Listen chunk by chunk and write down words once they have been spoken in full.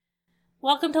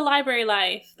Welcome to Library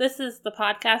Life. This is the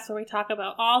podcast where we talk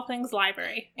about all things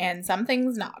library. And some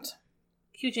things not.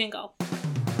 Cue jingle.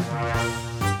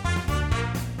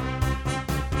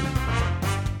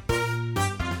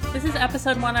 This is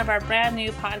episode 1 of our brand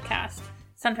new podcast,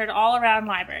 centered all around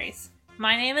libraries.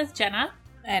 My name is Jenna.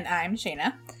 And I'm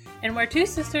Shayna. And we're two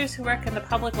sisters who work in the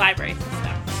public library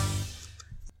system.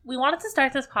 We wanted to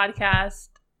start this podcast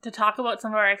to talk about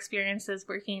some of our experiences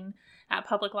working at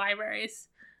public libraries.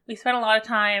 We spent a lot of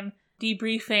time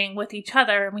debriefing with each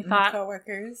other, and we thought...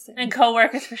 coworkers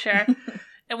for sure.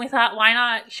 And we thought, why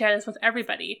not share this with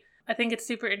everybody? I think it's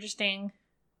super interesting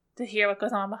to hear what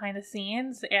goes on behind the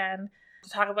scenes and to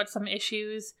talk about some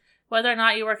issues, whether or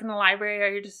not you work in the library or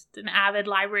you're just an avid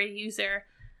library user.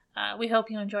 We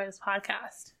hope you enjoy this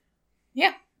podcast.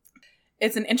 Yeah.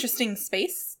 It's an interesting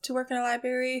space to work in a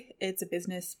library. It's a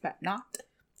business, but not.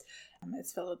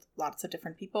 It's filled with lots of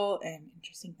different people and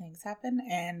interesting things happen,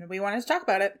 and we wanted to talk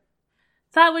about it.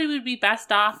 Thought we would be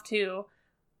best off to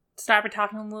start by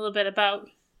talking a little bit about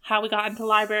how we got into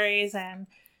libraries and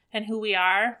who we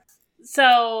are.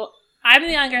 So, I'm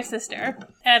the younger sister,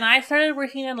 and I started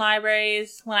working in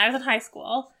libraries when I was in high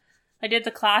school. I did the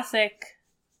classic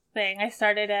thing. I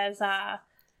started as a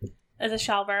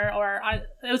shelver,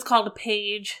 it was called a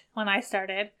page when I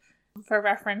started. For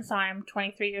reference, I'm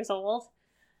 23 years old.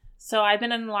 So I've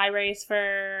been in the libraries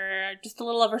for just a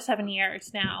little over 7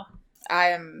 years now. I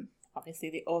am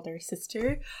obviously the older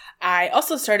sister. I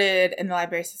also started in the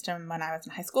library system when I was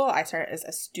in high school. I started as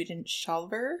a student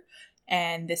shelver,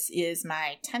 and this is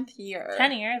my 10th year.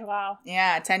 10 years? Wow.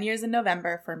 Yeah, 10 years in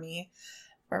November for me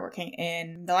for working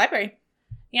in the library.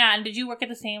 Yeah, and did you work at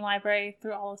the same library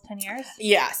through all those 10 years?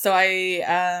 Yeah, so I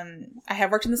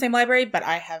have worked in the same library, but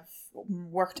I have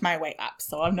worked my way up,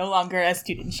 so I'm no longer a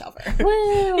student shelver.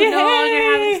 Woo! Yay! No longer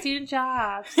having student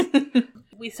jobs.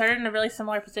 We started in a really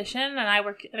similar position, and I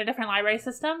work in a different library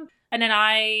system. And then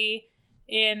I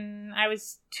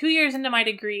was 2 years into my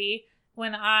degree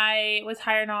when I was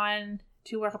hired on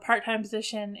to work a part-time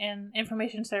position in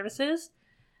information services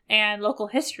and local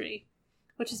history,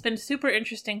 which has been super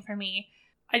interesting for me.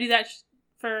 I do that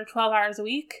for 12 hours a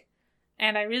week,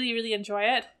 and I really, really enjoy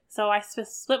it. So I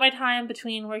split my time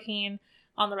between working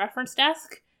on the reference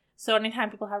desk. So anytime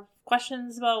people have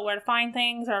questions about where to find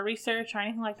things or research or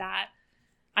anything like that,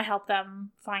 I help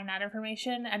them find that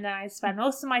information. And then I spend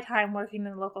most of my time working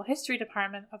in the local history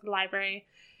department of the library,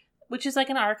 which is like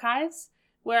an archives,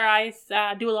 where I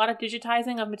do a lot of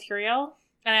digitizing of material.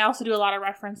 And I also do a lot of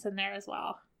reference in there as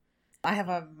well. I have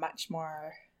a much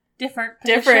more... different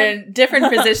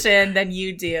position than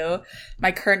you do.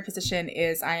 My current position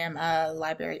is I am a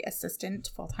library assistant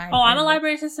full-time. Oh, I'm a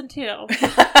library assistant too.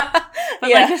 But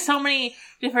yeah. there's so many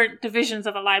different divisions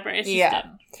of a library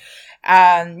assistant.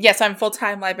 Yeah. So I'm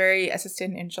full-time library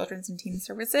assistant in children's and teen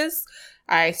services.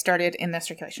 I started in the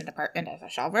circulation department as a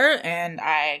shelver, and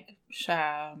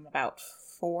about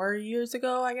 4 years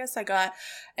ago, I guess, I got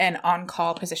an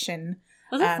on-call position.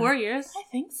 Was it 4 years? I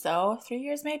think so. 3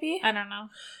 years, maybe? I don't know.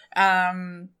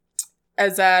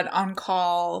 As an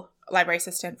on-call library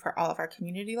assistant for all of our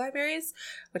community libraries,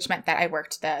 which meant that I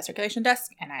worked the circulation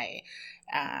desk and I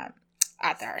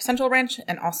at our central branch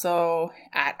and also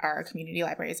at our community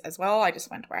libraries as well. I just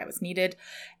went where I was needed.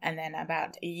 And then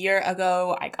about a year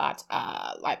ago, I got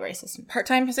a library assistant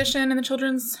part-time position in the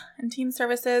children's and teen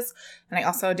services. And I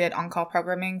also did on-call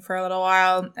programming for a little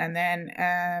while. And then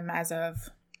as of...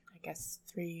 I guess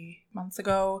 3 months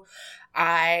ago,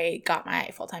 I got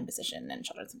my full-time position in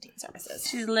children's and teen services.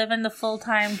 She's living the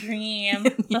full-time dream.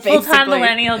 The full-time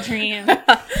millennial dream.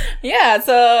 Yeah,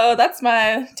 so that's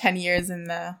my 10 years in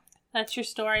the... That's your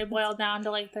story boiled down to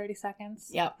like 30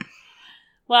 seconds. Yep.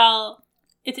 Well,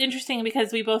 it's interesting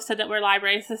because we both said that we're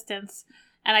library assistants,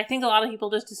 and I think a lot of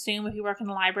people just assume if you work in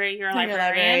the library, you're a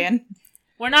librarian.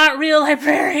 We're not real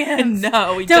librarians.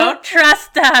 No, we don't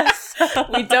trust us.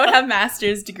 We don't have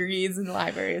master's degrees in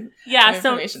library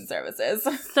information services.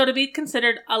 So to be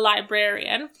considered a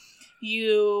librarian,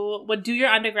 you would do your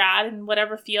undergrad in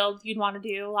whatever field you'd want to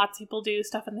do. Lots of people do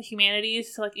stuff in the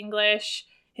humanities, so like English,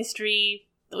 history,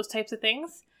 those types of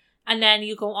things. And then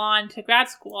you go on to grad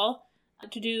school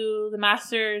to do the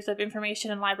Masters of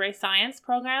Information and Library Science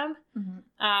program.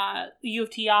 Mm-hmm. U of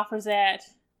T offers it.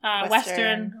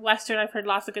 Western, I've heard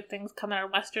lots of good things coming out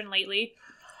of Western lately.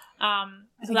 I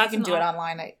think you can do it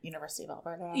online at University of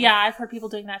Alberta. Yeah, I've heard people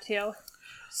doing that too.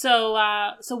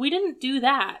 So we didn't do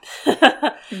that.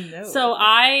 No. So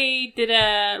I did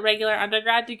a regular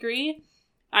undergrad degree.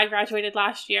 I graduated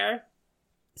last year.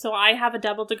 So I have a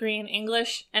double degree in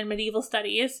English and medieval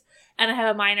studies, and I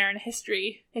have a minor in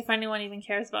history, if anyone even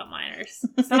cares about minors.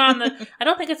 It's not on the, I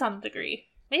don't think it's on the degree.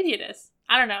 Maybe it is.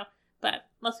 I don't know. But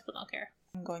most people don't care.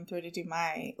 I'm going through to do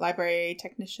my library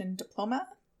technician diploma.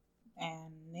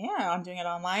 And yeah, I'm doing it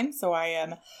online. So I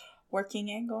am working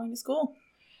and going to school.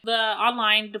 The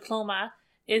online diploma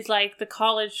is like the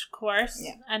college course.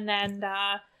 Yeah. And then,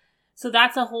 so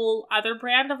that's a whole other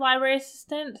brand of library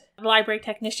assistant. Library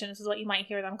technician is what you might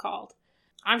hear them called.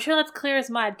 I'm sure that's clear as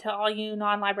mud to all you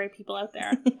non-library people out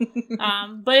there.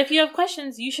 But if you have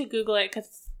questions, you should Google it because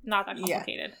it's not that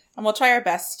complicated. Yeah. And we'll try our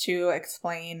best to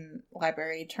explain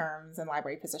library terms and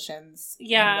library positions in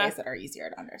ways that are easier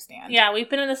to understand. Yeah, we've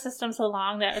been in the system so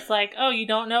long that it's like, oh, you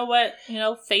don't know what,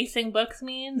 facing books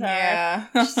means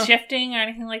or shifting or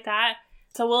anything like that.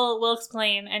 So we'll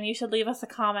explain, and you should leave us a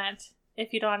comment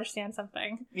if you don't understand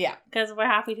something. Yeah. Because we're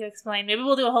happy to explain. Maybe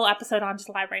we'll do a whole episode on just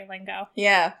library lingo.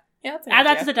 Yeah. Yeah, that's add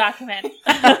that to the document.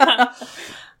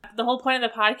 The whole point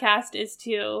of the podcast is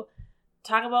to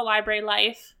talk about library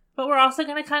life, but we're also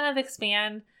going to kind of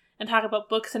expand and talk about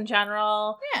books in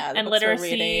general and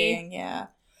literacy. Reading,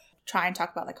 try and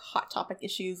talk about like hot topic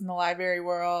issues in the library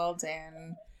world.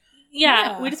 And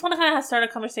we just want to kind of start a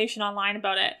conversation online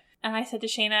about it. And I said to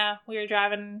Shayna, we were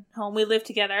driving home. We live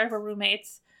together. We're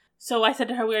roommates. So I said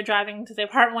to her, we were driving to the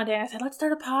apartment one day, and I said, let's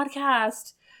start a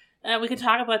podcast. We could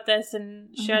talk about this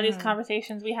and share these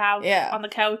conversations we have on the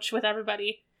couch with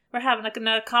everybody. We're having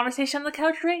a conversation on the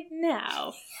couch right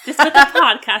now, just with the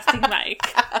podcasting mic,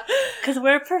 because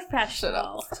we're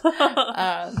professional.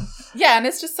 And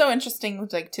it's just so interesting,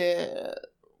 like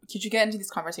could you get into these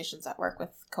conversations at work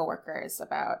with coworkers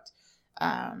about,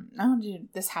 oh, did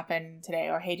this happen today,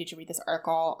 or hey, did you read this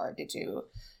article, or did you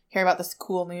hear about this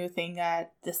cool new thing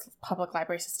that this public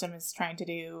library system is trying to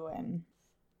do? And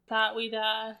thought we'd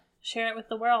share it with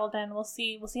the world, and we'll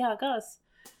see how it goes.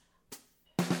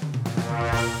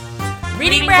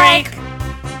 Reading break!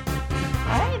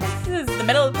 Alright, this is the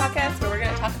middle of the podcast where we're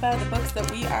going to talk about the books that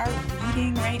we are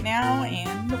reading right now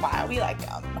and why we like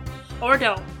them. Or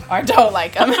don't. Or don't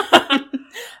like them.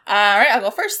 Alright, I'll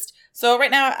go first. So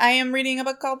right now I am reading a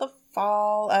book called The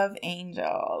Fall of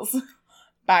Angels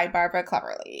by Barbara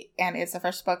Cleverly. And it's the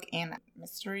first book in a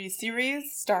mystery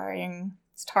series starring,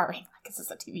 like this is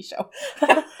a TV show.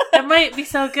 It might be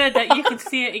so good that you can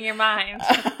see it in your mind.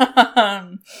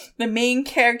 The main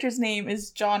character's name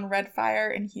is John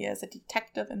Redfire, and he is a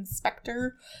detective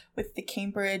inspector with the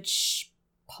Cambridge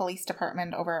Police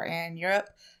Department over in Europe.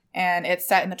 And it's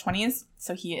set in the 1920s,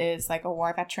 so he is like a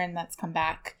war veteran that's come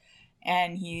back.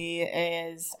 And he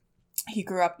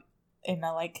grew up in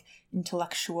the like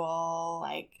intellectual,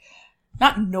 like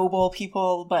not noble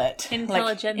people, but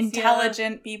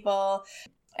intelligent people.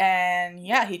 And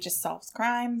he just solves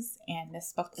crimes. And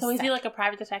this book is he like a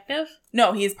private detective?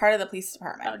 No, he's part of the police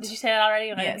department. Oh, did you say that already?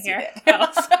 Yes, you did.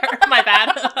 Oh, sorry. My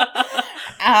bad.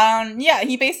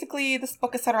 He basically, this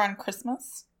book is set around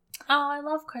Christmas. Oh, I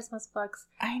love Christmas books.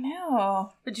 I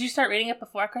know. But did you start reading it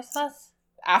before Christmas?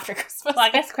 After Christmas. Well, I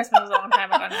guess Christmas was a long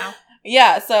time ago now.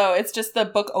 Yeah, so it's just the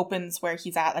book opens where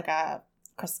he's at like a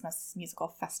Christmas musical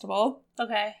festival.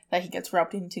 Okay. That he gets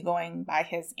roped into going by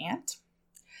his aunt.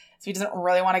 So he doesn't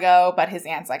really want to go, but his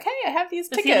aunt's like, hey, I have these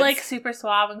tickets. Is he like super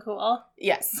suave and cool?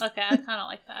 Yes. Okay, I kind of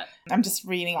like that. I'm just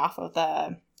reading off of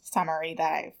the summary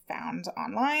that I found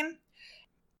online.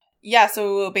 Yeah,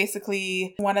 so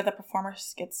basically one of the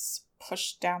performers gets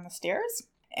pushed down the stairs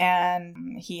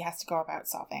and he has to go about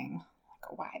solving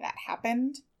why that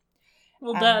happened.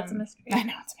 Well, it's a mystery. I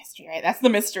know, it's a mystery, right? That's the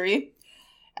mystery.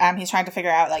 He's trying to figure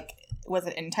out, like, was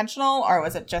it intentional or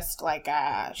was it just, like,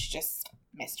 she just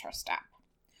missed her step?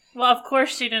 Well, of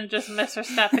course she didn't just miss her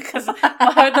step because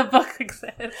why would the book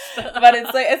exist? But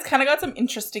it's kind of got some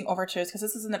interesting overtures because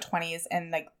this is in the 1920s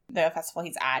and, like, the festival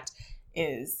he's at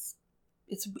is,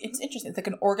 it's interesting. It's like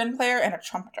an organ player and a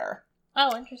trumpeter.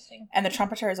 Oh, interesting. And the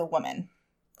trumpeter is a woman.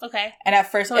 Okay. And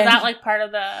at first... So is that, like, part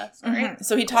of the story? Mm-hmm.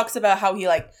 So he talks about how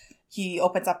he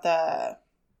opens up the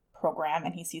program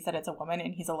and he sees that it's a woman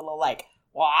and he's a little like,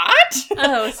 what?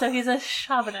 Oh, so he's a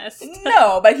chauvinist.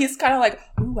 No, but he's kind of like,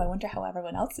 ooh, I wonder how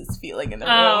everyone else is feeling in the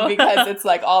room because it's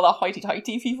like all the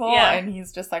hoity-toity people and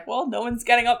he's just like, well, no one's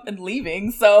getting up and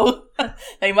leaving, so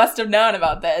they must have known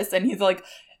about this. And he's like,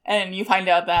 and you find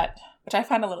out that, which I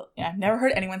find a little, I've never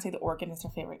heard anyone say the organ is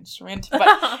their favorite instrument, but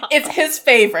it's his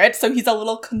favorite, so he's a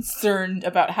little concerned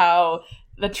about how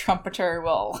the trumpeter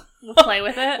will play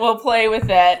with it. And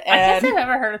I guess I've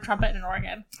never heard a trumpet and an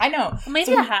organ. I know. Well,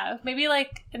 maybe I have. Maybe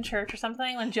like in church or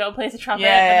something when Joe plays a trumpet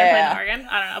and they're playing an organ.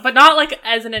 I don't know. But not like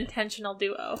as an intentional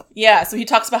duo. Yeah, so he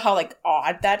talks about how like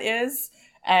odd that is.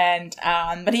 And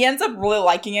but he ends up really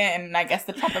liking it, and I guess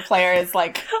the trumpet player is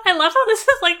like, I love how this is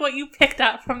like what you picked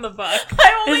up from the book.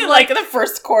 I'm only It's like the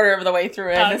first quarter of the way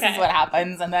through it, and this Okay. is what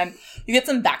happens. And then you get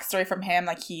some backstory from him,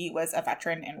 like he was a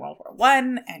veteran in World War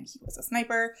One, and he was a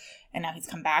sniper, and now he's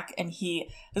come back, and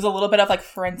there's a little bit of like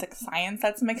forensic science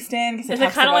that's mixed in. Is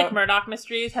it kind of like Murdoch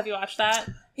Mysteries? Have you watched that?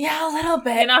 Yeah, a little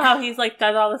bit. You know how he's like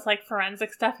does all this like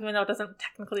forensic stuff even though it doesn't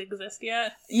technically exist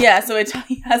yet? Yeah, so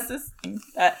he has this thing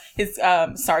that his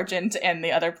sergeant and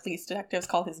the other police detectives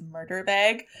call his murder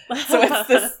bag. So it's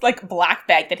this like black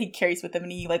bag that he carries with him,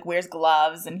 and he like wears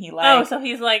gloves, and he like Oh, so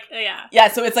he's like, yeah. yeah.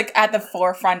 So it's like at the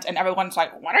forefront, and everyone's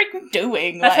like, "What are you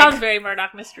doing?" That like, sounds very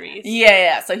Murdoch Mysteries.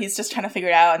 yeah. So he's just trying to figure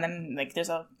it out, and then like there's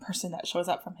a person that shows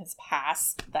up from his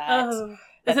past that. Oh.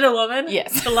 Is it a woman?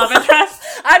 Yes. The love interest?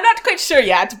 I'm not quite sure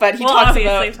yet, but he well, talks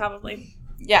obviously, about probably.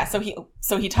 yeah.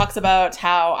 So he talks about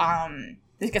how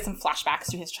he gets some flashbacks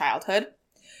to his childhood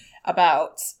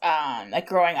about like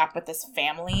growing up with this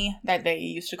family that they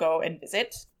used to go and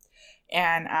visit,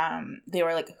 and they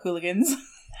were like hooligans.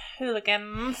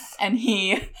 Hooligans. And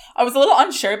I was a little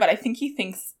unsure, but I think he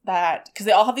thinks that because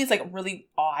they all have these like really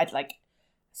odd like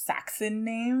Saxon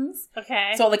names.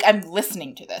 Okay. So like I'm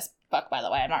listening to this book, by the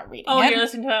way. I'm not reading Oh, it. you're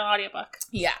listening to an audiobook.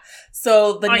 Yeah.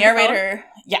 So the On your narrator,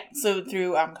 yeah. So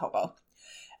through Kobo.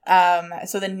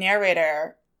 So the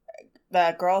narrator,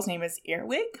 the girl's name is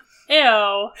Earwig. Ew.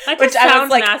 That Which just I was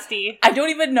sounds like- nasty. I don't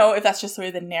even know if that's just the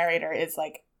way the narrator is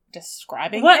like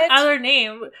describing What it. other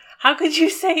name? How could you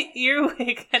say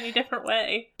earwig any different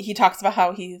way? He talks about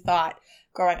how he thought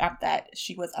growing up that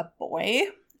she was a boy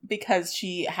because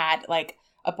she had like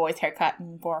a boy's haircut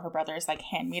and wore her brother's like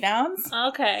hand-me-downs.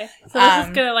 Okay. So this is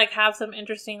Um, gonna like have some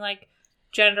interesting like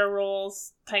gender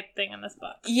roles type thing in this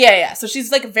book. Yeah. So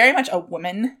she's like very much a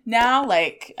woman now.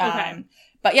 Like, Okay.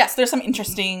 but yes, there's some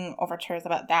interesting overtures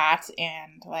about that,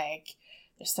 and like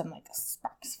there's some like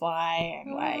sparks fly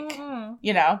and like Mhm.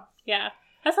 you know. Yeah.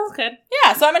 That sounds good.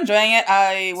 Yeah, so I'm enjoying it.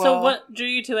 I will. So what drew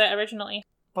you to it originally?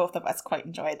 Both of us quite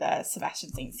enjoyed the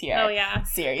Sebastian St. Cyr Oh yeah.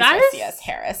 series That by is- C.S.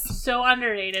 Harris. So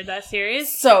underrated, that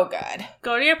series. So good.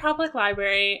 Go to your public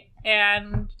library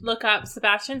and look up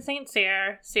Sebastian St.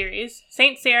 Cyr series.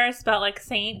 St. Cyr is spelled like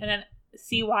saint and then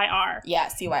C-Y-R. Yeah,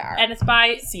 C.Y.R. And it's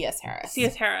by C.S. Harris.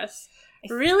 C.S. Harris.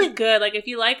 Really good. Like if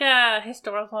you like a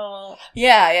historical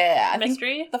Yeah. I think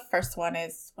mystery, the first one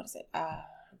is, what is it?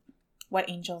 What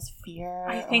Angels Fear?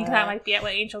 I think that might be it.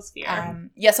 What Angels Fear.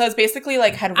 Yeah, so it's basically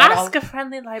like had read Ask a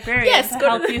friendly librarian Yes, to go to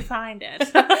help the- you find it.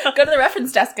 go to the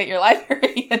reference desk at your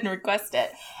library and request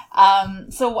it.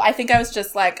 So I think I was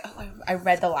just like, oh, I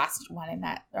read the last one in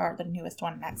that, or the newest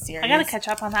one in that series. I gotta catch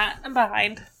up on that. I'm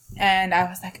behind. And I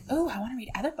was like, oh, I want to read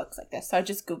other books like this. So I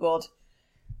just Googled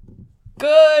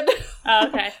good, Oh,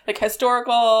 okay. like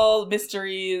historical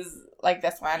mysteries like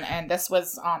this one, and this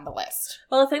was on the list.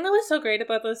 Well, the thing that was so great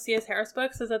about those C.S. Harris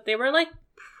books is that they were like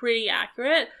pretty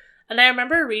accurate. And I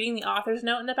remember reading the author's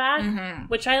note in the back, Mm-hmm.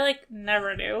 which I like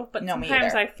never do, but No, me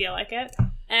sometimes either. I feel like it.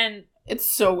 And It's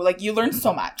so, like, you learn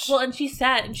so much. well, and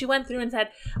she went through and said,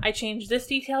 I changed this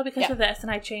detail because Yeah. of this, and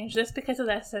I changed this because of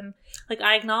this, and like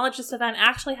I acknowledge this event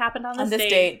actually happened on on this this date.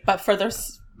 date, but for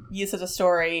this use of the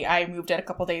story, I moved it a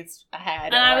couple days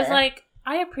ahead. And I was or- like,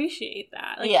 I appreciate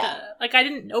that. Like, Yeah. I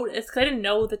didn't notice because I didn't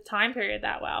know the time period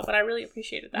that well, but I really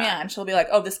appreciated that. yeah, and she'll be like,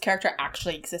 oh, this character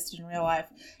actually existed in real life.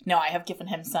 No, I have given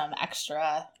him some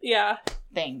extra Yeah.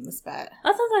 things, but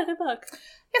That sounds like a good book. I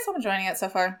guess I'm enjoying it so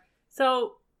far.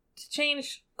 So, to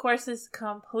change courses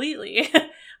completely,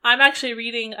 I'm actually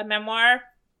reading a memoir,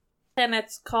 and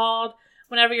it's called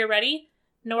Whenever You're Ready,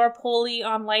 Nora Poley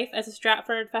on Life as a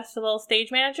Stratford Festival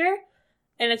Stage Manager.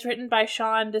 And it's written by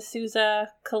Sean D'Souza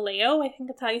Caleo, I think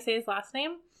that's how you say his last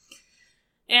name.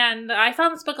 And I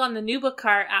found this book on the new book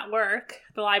cart at work,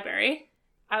 the library.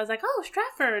 I was like, oh,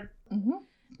 Stratford. Mm-hmm.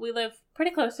 We live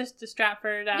pretty close to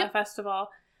Stratford Yep. Festival,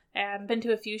 and been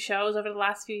to a few shows over the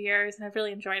last few years, and I've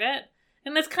really enjoyed it.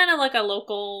 And it's kind of like a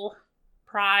local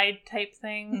pride type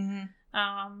thing.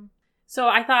 Mm-hmm. So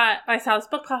I thought, I saw this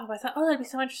book pop up, I thought, oh, that'd be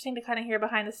so interesting to kind of hear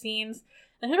behind the scenes.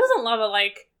 And who doesn't love a,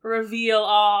 like, reveal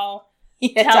all,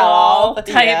 Yeah, tell all tell-all.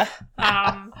 type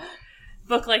Yeah.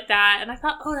 book like that? And I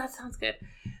thought, oh, that sounds good.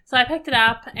 So I picked it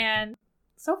up, and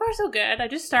so far so good. I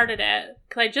just started it,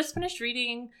 because I just finished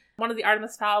reading one of the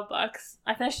Artemis Fowl books.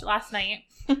 I finished it last night.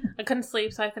 I couldn't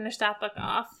sleep, so I finished that book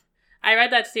off. I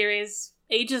read that series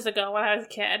ages ago when I was a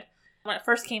kid, when it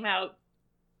first came out.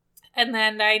 And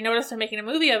then I noticed they're making a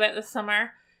movie of it this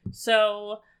summer,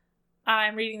 so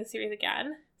I'm reading the series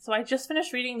again. So I just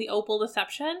finished reading The Opal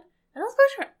Deception, and those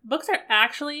books are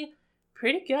actually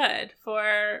pretty good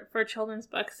for children's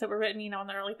books that were written, in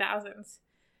the early thousands.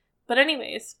 But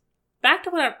anyways, back to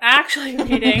what I'm actually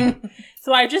reading.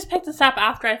 So I just picked this up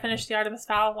after I finished the Artemis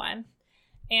Fowl one.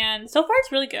 And so far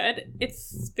it's really good.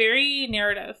 It's very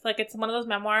narrative. Like, it's one of those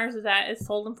memoirs that is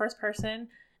told in first person,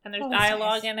 and there's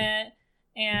dialogue in it.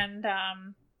 And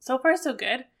so far so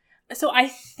good. So I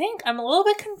think I'm a little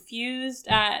bit confused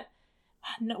at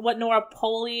what Nora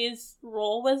Poley's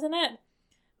role was in it.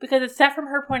 Because it's set from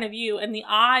her point of view, and the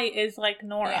I is like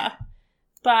Nora. Yeah.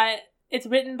 But it's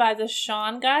written by the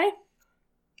Sean guy.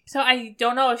 So I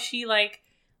don't know if she, like,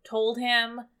 told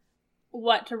him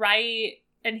what to write,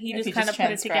 and he just kind of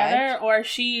put it together, or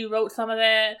she wrote some of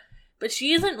it. But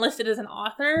she isn't listed as an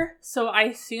author, so I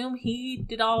assume he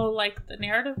did all, like, the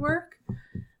narrative work.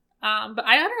 But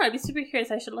I don't know, I'd be super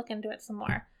curious. I should look into it some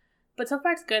more. But so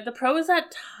far it's good. The prose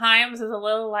at times is a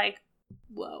little, like,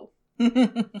 whoa.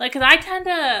 Like, cause I tend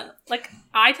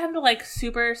to like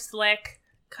super slick,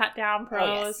 cut down prose.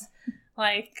 Oh, yes.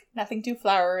 Like, nothing too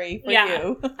flowery for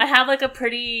you. I have like a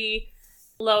pretty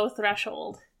low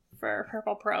threshold for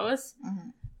purple prose. Mm-hmm.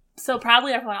 So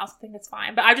probably everyone else will think it's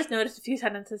fine. But I've just noticed a few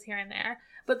sentences here and there.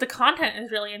 But the content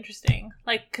is really interesting.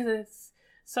 Like, cause it's,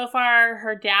 so far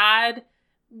her dad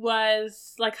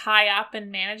was like high up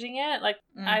in managing it. Like,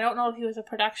 I don't know if he was a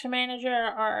production manager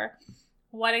or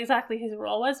what exactly his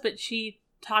role was, but she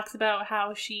talks about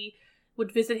how she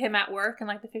would visit him at work in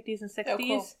like the 50s and 60s. Oh,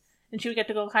 cool. And she would get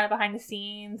to go kind of behind the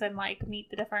scenes and like meet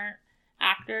the different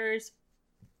actors,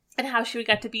 and how she would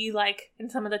get to be like in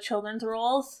some of the children's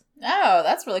roles. Oh,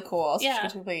 that's really cool. So she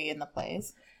could be in the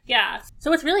plays. Yeah.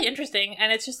 So it's really interesting,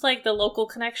 and it's just like the local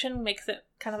connection makes it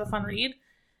kind of a fun read.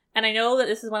 And I know that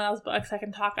this is one of those books I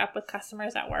can talk up with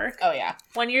customers at work. Oh, yeah.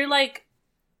 When you're like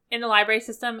in the library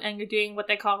system and you're doing what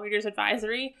they call reader's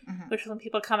advisory, which is when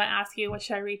people come and ask you, what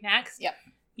should I read next? Yep.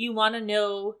 You want to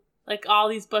know like all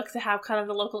these books that have kind of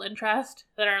the local interest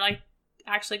that are like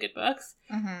actually good books,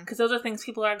 because those are things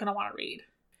people are going to want to read.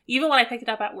 Even when I picked it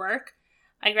up at work,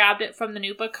 I grabbed it from the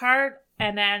new book cart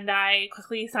and then I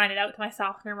quickly signed it out to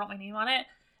myself and wrote my name on it.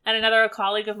 And another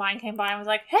colleague of mine came by and was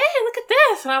like, "Hey, look at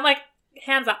this!" And I'm like,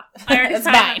 "Hands off! I already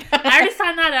signed. I already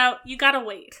signed that out. You gotta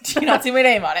wait. You don't see my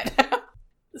name on it."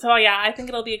 So yeah, I think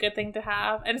it'll be a good thing to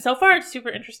have. And so far, it's super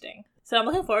interesting. So I'm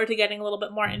looking forward to getting a little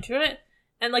bit more into it.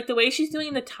 And like the way she's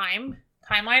doing the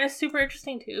timeline is super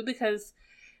interesting too, because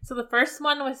so the first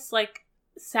one was like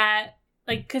set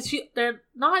like, because they're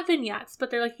not vignettes, but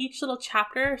they're like each little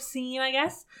chapter scene, I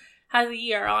guess, has a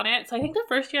year on it. So I think the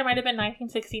first year might have been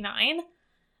 1969,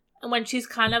 when she's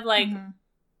kind of like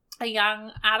a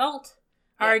young adult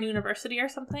or in university or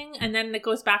something, and then it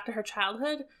goes back to her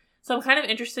childhood. So I'm kind of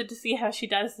interested to see how she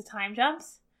does the time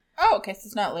jumps. Oh, okay, so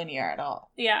it's not linear at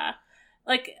all. Yeah.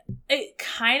 Like, it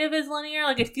kind of is linear.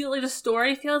 Like, it feels like the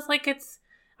story feels like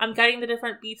I'm getting the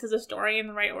different beats of the story in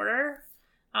the right order.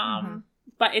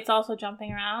 But it's also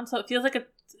jumping around. So it feels like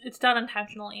it's done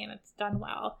intentionally and it's done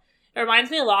well. It reminds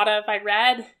me a lot of, I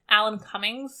read Alan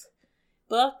Cummings'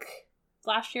 book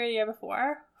last year or the year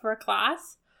before for a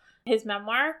class. His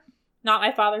memoir, Not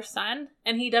My Father's Son.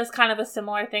 And he does kind of a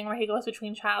similar thing where he goes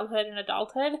between childhood and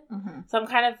adulthood. So I'm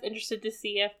kind of interested to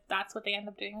see if that's what they end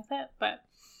up doing with it. But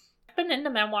I've been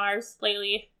into memoirs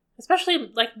lately,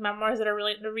 especially like memoirs that are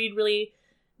really to read really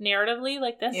narratively,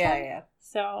 like this one. Yeah.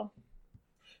 So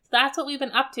that's what we've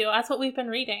been up to. That's what we've been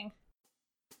reading.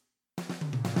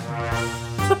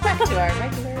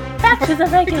 Back to the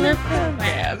regular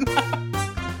program.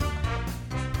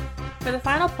 For the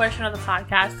final portion of the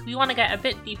podcast, we want to get a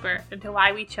bit deeper into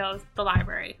why we chose the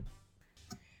library.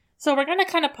 So we're going to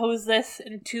kind of pose this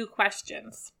in two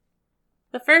questions.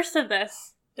 The first of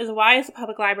this is, why is the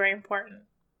public library important?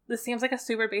 This seems like a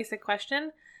super basic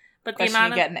question, but the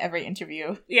amount you get in every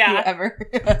interview,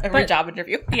 every job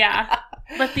interview.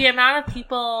 But the amount of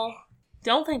people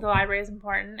don't think the library is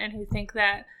important and who think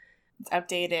that it's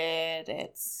outdated,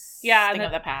 it's a thing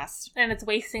of the past, and it's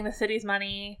wasting the city's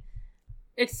money.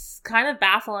 It's kind of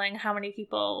baffling how many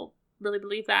people really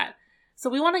believe that. So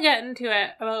we want to get into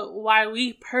it about why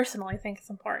we personally think it's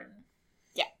important.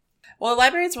 Yeah. Well, the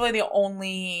library is really the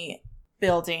only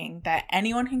building that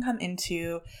anyone can come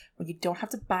into where you don't have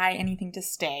to buy anything to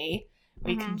stay.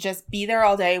 We can just be there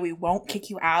all day. We won't kick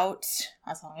you out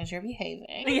as long as you're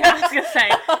behaving. Yeah, I was going to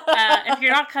say, if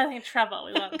you're not causing trouble,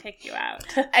 we won't kick you out.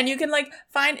 And you can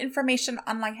find information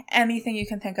on anything you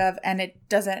can think of, and it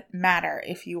doesn't matter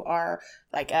if you are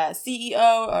a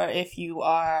CEO or if you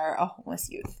are a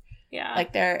homeless youth. Yeah.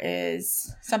 There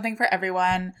is something for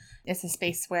everyone. It's a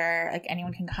space where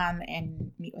anyone can come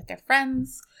and meet with their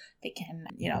friends. They can,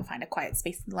 find a quiet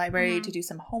space in the library to do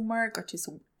some homework or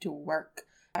to work.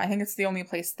 I think it's the only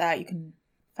place that you can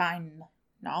find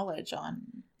knowledge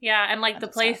on. Yeah, and the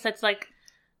place that's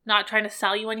not trying to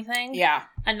sell you anything. Yeah.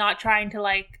 And not trying to,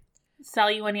 like,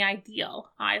 sell you any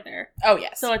ideal either. Oh,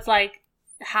 yes. So it's like,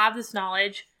 have this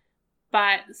knowledge,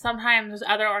 but sometimes there's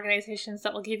other organizations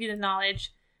that will give you the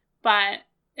knowledge, but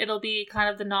it'll be kind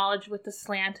of the knowledge with the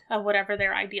slant of whatever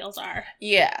their ideals are.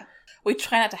 Yeah. We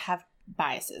try not to have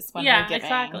biases when we're giving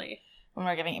exactly. When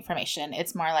we're giving information.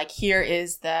 It's more like,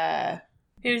 here's the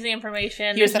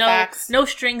information. Here's the facts. No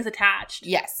strings attached.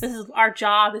 Yes. Our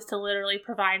job is to literally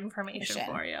provide information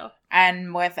for you.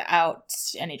 And without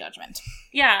any judgment.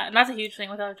 Yeah, and that's a huge thing,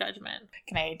 without judgment.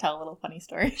 Can I tell a little funny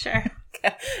story? Sure.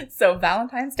 Okay. So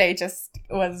Valentine's Day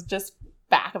was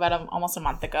back about almost a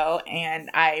month ago,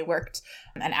 and I worked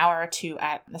an hour or two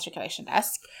at the circulation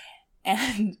desk,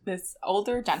 and this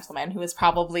older gentleman who was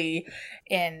probably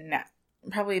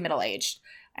middle-aged,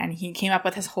 and he came up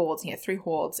with his holds. He had 3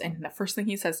 holds, and the first thing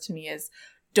he says to me is,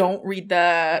 "Don't read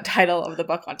the title of the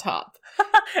book on top."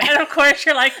 And of course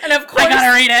you're like, and of course I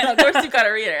gotta read it. Of course you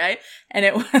gotta read it, right? And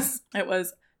it was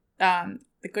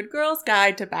The Good Girl's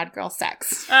Guide to Bad Girl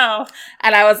Sex. Oh.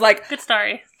 And I was like, good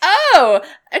story. Oh!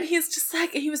 And he's just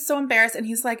like, he was so embarrassed. And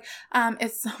he's like,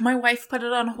 it's my wife put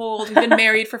it on hold. We've been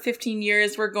married for 15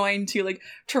 years. We're going to, like,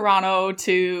 Toronto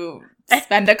to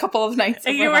spend a couple of nights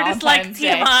over You were just like,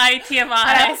 TMI. And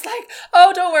I was like,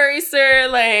 oh, don't worry, sir.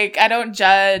 Like, I don't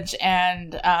judge.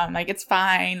 And, like, it's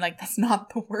fine. Like, that's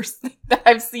not the worst thing that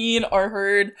I've seen or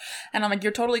heard. And I'm like,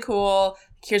 you're totally cool.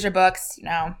 Here's your books, you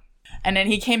know. And then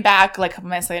he came back, like, a couple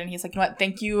minutes later, and he's like, you know what?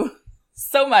 Thank you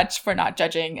so much for not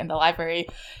judging. And the library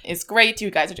is great.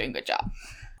 You guys are doing a good job.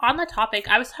 On the topic,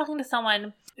 I was talking to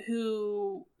someone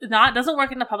who doesn't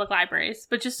work in the public libraries,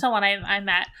 but just someone I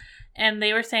met. And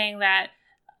they were saying that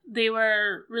they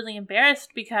were really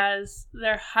embarrassed because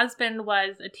their husband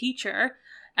was a teacher.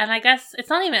 And I guess it's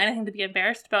not even anything to be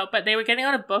embarrassed about, but they were getting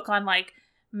out a book on, like,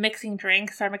 mixing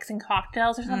drinks or mixing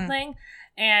cocktails or something.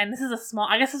 And this was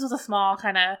a small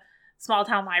kind of small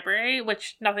town library,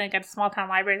 which nothing against small town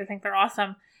libraries. I think they're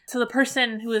awesome. So the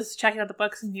person who was checking out the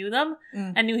books knew them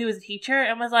and knew he was a teacher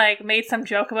and was like, made some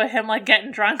joke about him, like,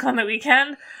 getting drunk on the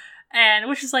weekend. And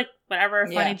which is like, whatever,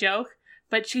 a funny joke.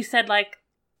 But she said, like,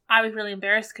 I was really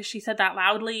embarrassed because she said that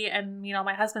loudly. And, you know,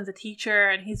 my husband's a teacher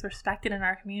and he's respected in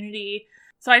our community.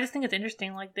 So I just think it's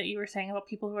interesting, like, that you were saying about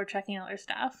people who are checking out their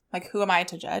stuff. Like, who am I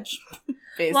to judge?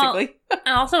 Basically. Well,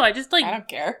 and also, I just, like... I don't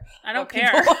care. I don't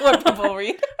care. What people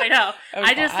read. I know.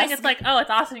 I just think it's like, oh, it's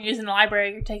awesome you're using the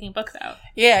library, you're taking books out.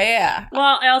 Yeah.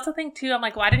 Well, I also think, too, I'm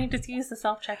like, why didn't you just use the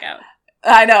self-checkout?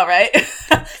 I know, right?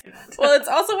 Well, it's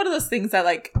also one of those things that,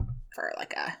 like, for,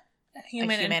 like, a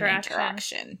human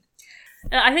interaction.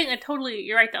 I think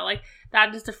you're right, though. Like,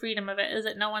 that is the freedom of it, is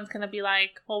that no one's going to be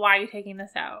like, well, why are you taking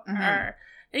this out? Mm-hmm. Or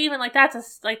even, like, that's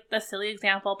a silly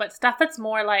example, but stuff that's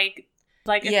more like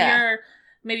if you're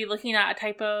maybe looking at a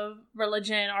type of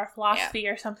religion or philosophy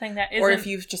or something that isn't... Or if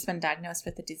you've just been diagnosed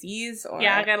with a disease. Or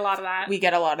yeah, I get a lot of that. We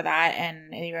get a lot of that,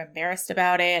 and you're embarrassed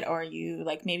about it, or you,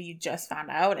 like, maybe you just found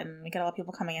out, and we get a lot of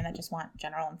people coming in that just want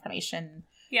general information.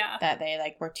 Yeah. That they,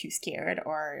 like, were too scared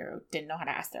or didn't know how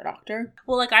to ask their doctor.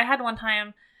 Well, like, I had one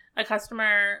time a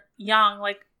customer, young,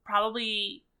 like,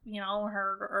 probably, you know,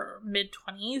 her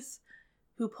mid-20s,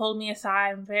 who pulled me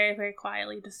aside and very, very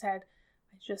quietly just said,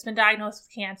 I've just been diagnosed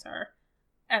with cancer,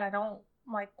 and I don't,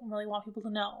 like, really want people to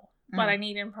know, but I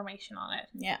need information on it.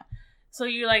 Yeah. So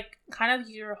you're, like,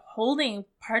 you're holding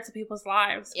parts of people's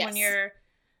lives when you're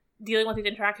dealing with these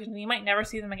interactions, and you might never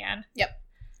see them again. Yep.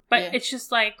 But it's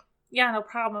just, like, yeah, no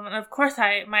problem. And of course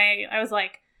I was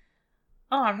like,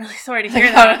 oh, I'm really sorry to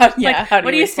hear that.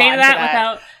 What do you say to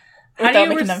that without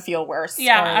making them feel worse?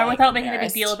 Yeah, or without making a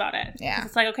big deal about it. Yeah.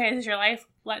 It's like, okay, this is your life.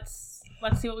 Let's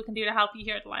see what we can do to help you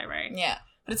here at the library. Yeah.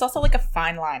 But it's also, like, a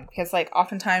fine line because, like,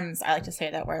 oftentimes I like to say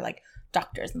that we're, like,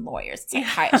 doctors and lawyers,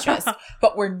 psychiatrists,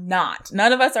 but we're not.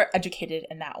 None of us are educated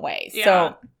in that way. Yeah.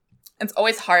 So it's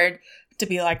always hard to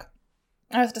be like,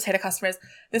 I have to say to customers,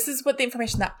 this is what the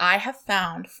information that I have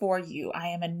found for you. I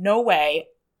am in no way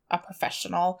a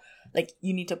professional. Like,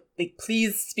 you need to, like,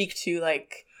 please speak to,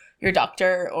 like, your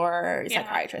doctor or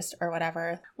psychiatrist or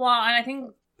whatever. Well, and I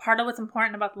think part of what's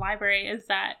important about the library is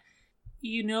that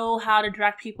you know how to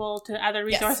direct people to other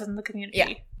resources in the community.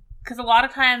 Yeah. Because a lot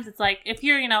of times it's like, if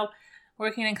you're, you know,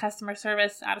 working in customer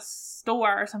service at a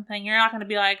store or something, you're not going to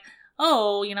be like,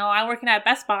 oh, you know, I'm working at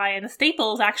Best Buy and the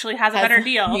Staples actually has a better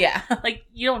deal. Yeah. Like,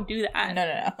 you don't do that.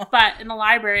 No. But in the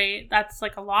library, that's,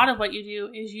 like, a lot of what you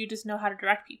do is you just know how to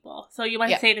direct people. So you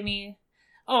might say to me,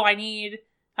 oh,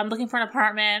 I'm looking for an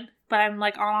apartment, but I'm,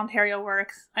 like, on Ontario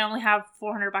Works. I only have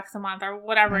 $400 a month or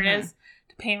whatever it is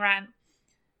to pay rent.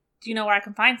 Do you know where I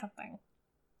can find something?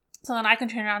 So then I can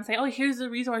turn around and say, oh, here's the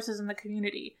resources in the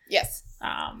community. Yes.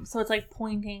 So it's like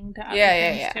pointing to other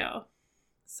things too.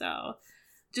 So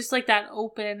just like that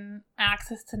open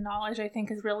access to knowledge, I think,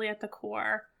 is really at the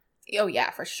core. Oh yeah,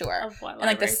 for sure. Of what and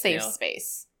like the safe do.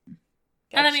 Space.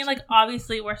 And I mean, like,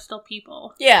 obviously we're still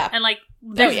people. Yeah. And like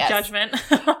there's judgment.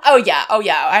 Oh yeah.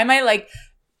 I might like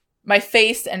my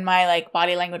face and my like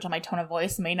body language and my tone of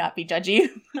voice may not be judgy,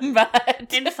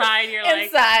 but inside you're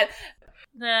like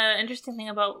The interesting thing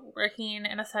about working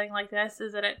in a setting like this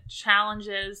is that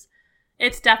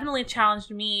it's definitely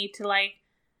challenged me to like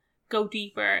go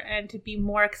deeper and to be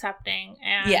more accepting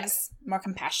and more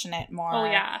compassionate,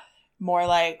 more more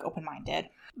like open-minded,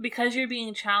 because you're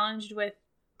being challenged with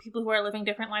people who are living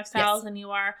different lifestyles than you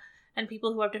are and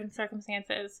people who have different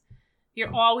circumstances.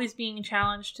 You're always being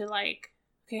challenged to like,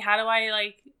 okay, how do I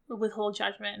like withhold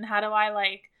judgment, and how do I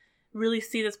like really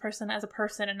see this person as a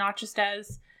person and not just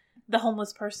as the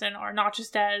homeless person, or not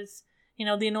just as, you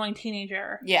know, the annoying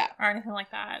teenager, or anything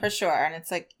like that. For sure. And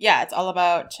it's like, it's all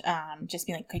about just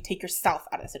being like, okay, take yourself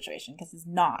out of the situation, because it's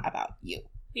not about you.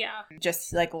 Yeah.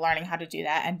 Just like learning how to do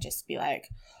that and just be like,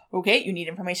 okay, you need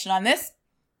information on this.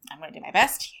 I'm going to do my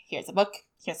best. Here's a book.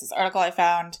 Here's this article I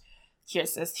found.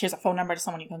 Here's a phone number to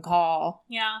someone you can call.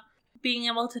 Yeah. Being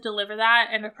able to deliver that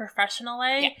in a professional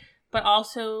way, but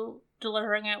also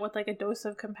delivering it with like a dose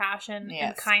of compassion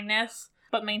and kindness,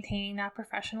 but maintaining that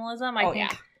professionalism. I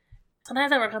think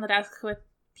sometimes I work on the desk with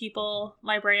people,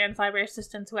 librarians, library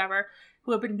assistants, whoever,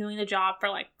 who have been doing the job for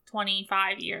like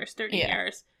 25 years, 30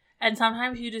 years. And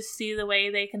sometimes you just see the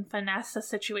way they can finesse a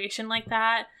situation like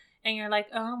that. And you're like,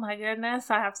 oh my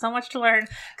goodness, I have so much to learn.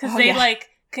 Because they like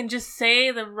can just say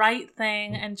the right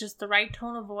thing and just the right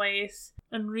tone of voice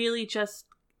and really just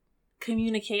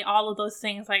communicate all of those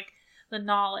things, like the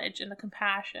knowledge and the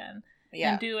compassion.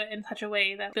 And do it in such a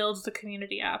way that builds the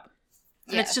community up.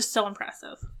 And it's just so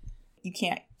impressive. You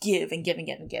can't give and give and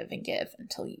give and give and give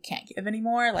until you can't give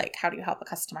anymore. Like, how do you help a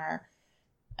customer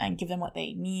and give them what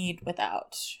they need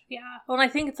without... Yeah. Well, and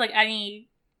I think it's like any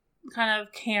kind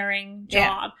of caring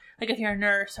job. Like if you're a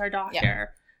nurse or a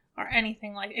doctor or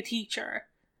anything, like a teacher,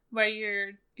 where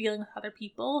you're dealing with other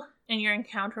people and you're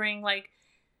encountering like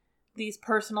these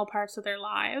personal parts of their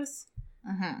lives,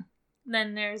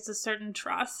 then there's a certain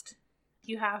trust.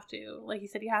 You have to, like you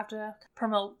said, you have to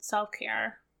promote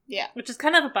self-care. Yeah. Which is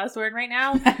kind of a buzzword right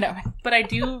now. I know. But I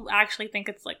do actually think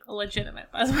it's like a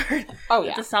legitimate buzzword. Oh,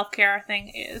 yeah. The self-care thing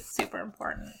is super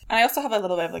important. And I also have a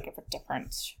little bit of like a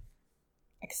different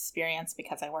experience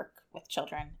because I work with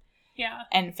children. Yeah.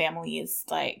 And families,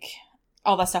 like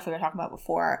all that stuff we were talking about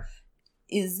before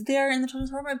is there in the children's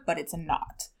program, but it's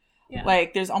not. Yeah.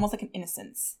 Like there's almost like an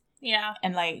innocence. Yeah.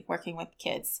 And like working with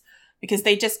kids. Because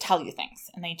they just tell you things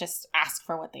and they just ask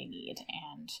for what they need.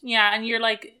 And and you're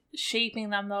like shaping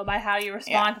them though by how you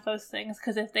respond to those things.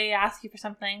 Because if they ask you for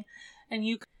something and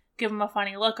you give them a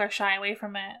funny look or shy away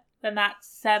from it, then that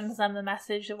sends them the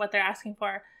message that what they're asking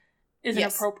for isn't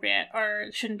appropriate or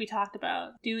shouldn't be talked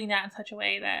about. Doing that in such a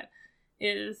way that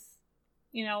is,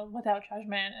 you know, without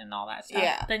judgment and all that stuff.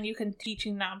 Yeah. Then you can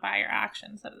teaching them by your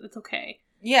actions that it's okay.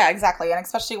 Yeah, exactly. And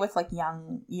especially with like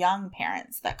young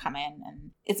parents that come in,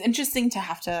 and it's interesting to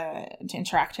have to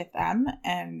interact with them,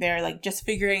 and they're like just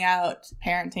figuring out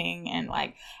parenting and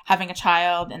like having a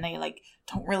child, and they like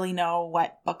don't really know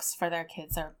what books for their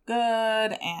kids are good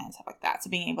and stuff like that.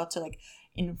 So being able to like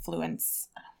influence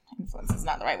is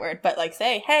not the right word, but like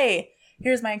say, hey,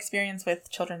 here's my experience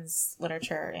with children's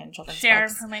literature and children's share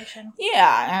books. Information.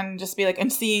 Yeah, and just be like,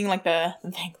 I'm seeing like the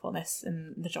thankfulness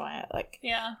and the joy, like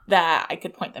that I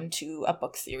could point them to a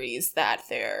book series that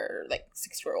their like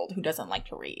 6-year-old who doesn't like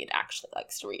to read actually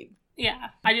likes to read. Yeah,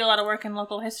 I do a lot of work in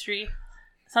local history.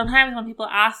 Sometimes when people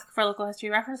ask for local history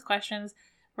reference questions,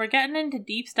 we're getting into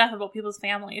deep stuff about people's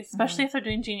families, especially if they're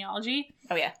doing genealogy.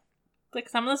 Oh yeah. Like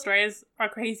some of the stories are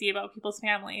crazy about people's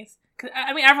families.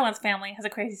 I mean, everyone's family has a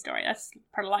crazy story. That's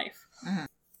part of life. Mm-hmm.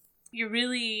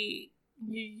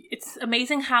 It's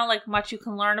amazing how like much you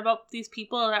can learn about these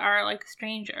people that are like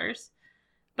strangers,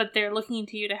 but they're looking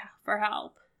to you for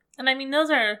help. And I mean,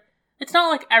 it's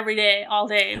not like every day, all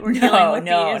day we're dealing with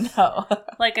these. No.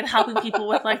 Like, and helping people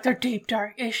with like their deep,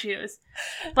 dark issues.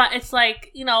 But it's like,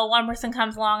 you know, one person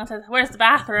comes along and says, where's the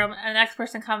bathroom? And the next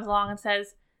person comes along and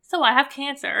says, so I have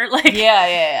cancer. Like,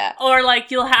 yeah. Or like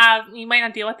you might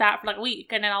not deal with that for like a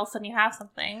week, and then all of a sudden you have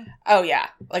something. Oh yeah.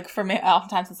 Like for me,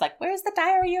 oftentimes it's like, where's the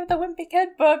Diary of the Wimpy Kid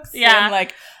books? Yeah. And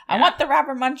like, I want the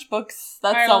Rapper Munch books.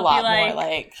 That's a lot more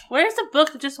like. Where's the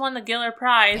book that just won the Giller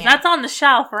Prize? Yeah. That's on the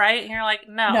shelf, right? And you're like,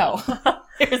 no.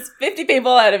 There's 50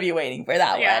 people out of you waiting for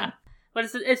that one.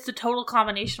 But it's the total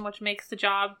combination which makes the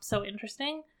job so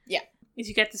interesting. Yeah. is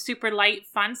you get the super light,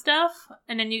 fun stuff,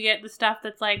 and then you get the stuff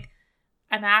that's like,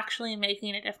 I'm actually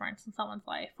making a difference in someone's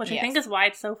life, which I think is why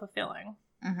it's so fulfilling.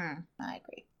 Mm-hmm. I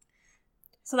agree.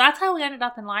 So that's how we ended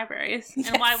up in libraries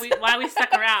and why we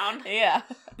stuck around. Yeah.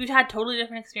 We've had totally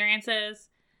different experiences,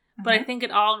 but I think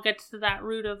it all gets to that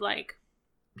root of like,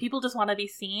 people just want to be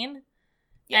seen.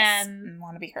 Yes. And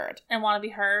want to be heard. And want to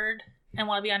be heard and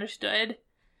want to be understood.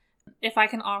 If I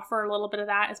can offer a little bit of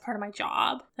that as part of my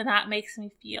job, then that makes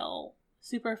me feel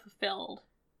super fulfilled.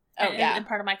 And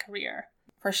part of my career.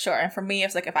 For sure. And for me,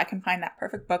 it's like if I can find that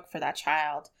perfect book for that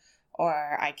child,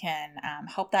 or I can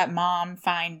help that mom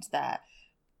find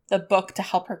the book to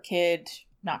help her kid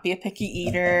not be a picky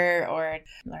eater or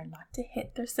learn not to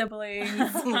hit their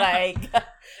siblings. Like,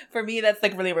 for me, that's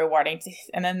like really rewarding.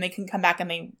 And then they can come back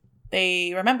and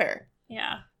they remember.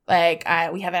 Yeah. Like,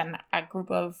 we have a group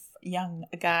of young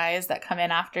guys that come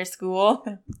in after school,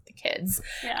 the kids.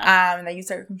 Yeah. And they use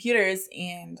their computers,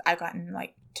 and I've gotten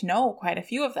like to know quite a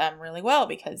few of them really well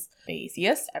because they see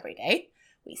us every day.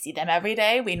 We see them every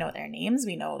day. We know their names.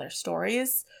 We know their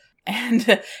stories. And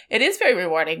it is very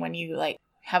rewarding when you like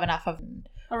have enough of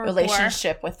a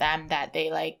relationship with them that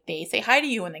they say hi to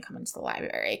you when they come into the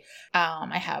library.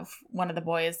 I have one of the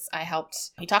boys I helped.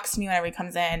 He talks to me whenever he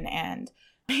comes in, and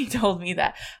he told me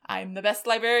that I'm the best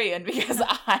librarian because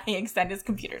I extend his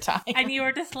computer time. And you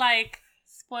were just like,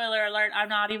 spoiler alert, I'm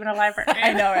not even a librarian.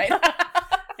 I know, right?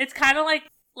 It's kind of like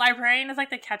librarian is like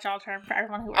the catch-all term for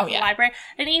everyone who works in the library.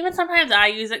 And even sometimes I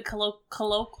use it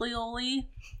colloquially.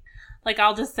 Like,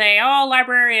 I'll just say, oh,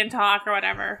 librarian talk or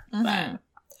whatever. Mm-hmm. But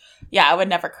yeah, I would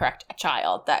never correct a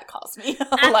child that calls me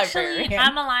a librarian. Actually,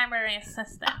 I'm a library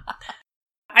assistant.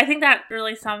 I think that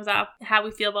really sums up how we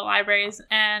feel about libraries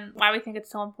and why we think it's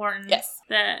so important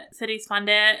that cities fund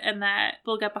it and that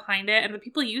people get behind it and that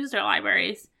people use their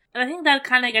libraries. And I think that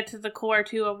kind of gets to the core,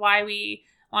 too, of why we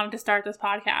wanted to start this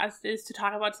podcast, is to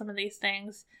talk about some of these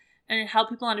things and help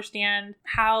people understand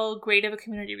how great of a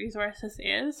community resource this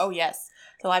is. Oh, yes.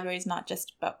 The library is not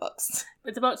just about books.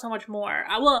 It's about so much more.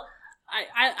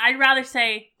 I'd rather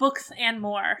say books and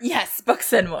more. Yes,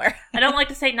 books and more. I don't like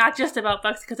to say not just about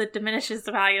books because it diminishes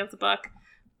the value of the book.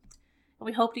 And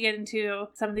we hope to get into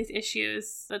some of these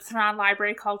issues that surround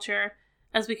library culture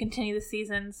as we continue the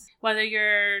seasons. Whether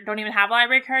you don't even have a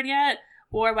library card yet,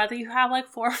 or whether you have like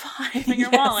 4 or 5 in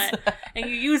your wallet and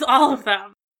you use all of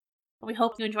them. We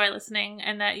hope you enjoy listening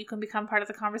and that you can become part of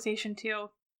the conversation too.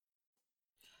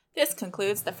 This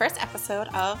concludes the first episode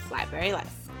of Library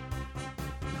Life.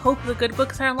 Hope the good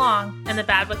books are long and the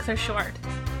bad books are short.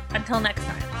 Until next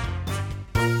time.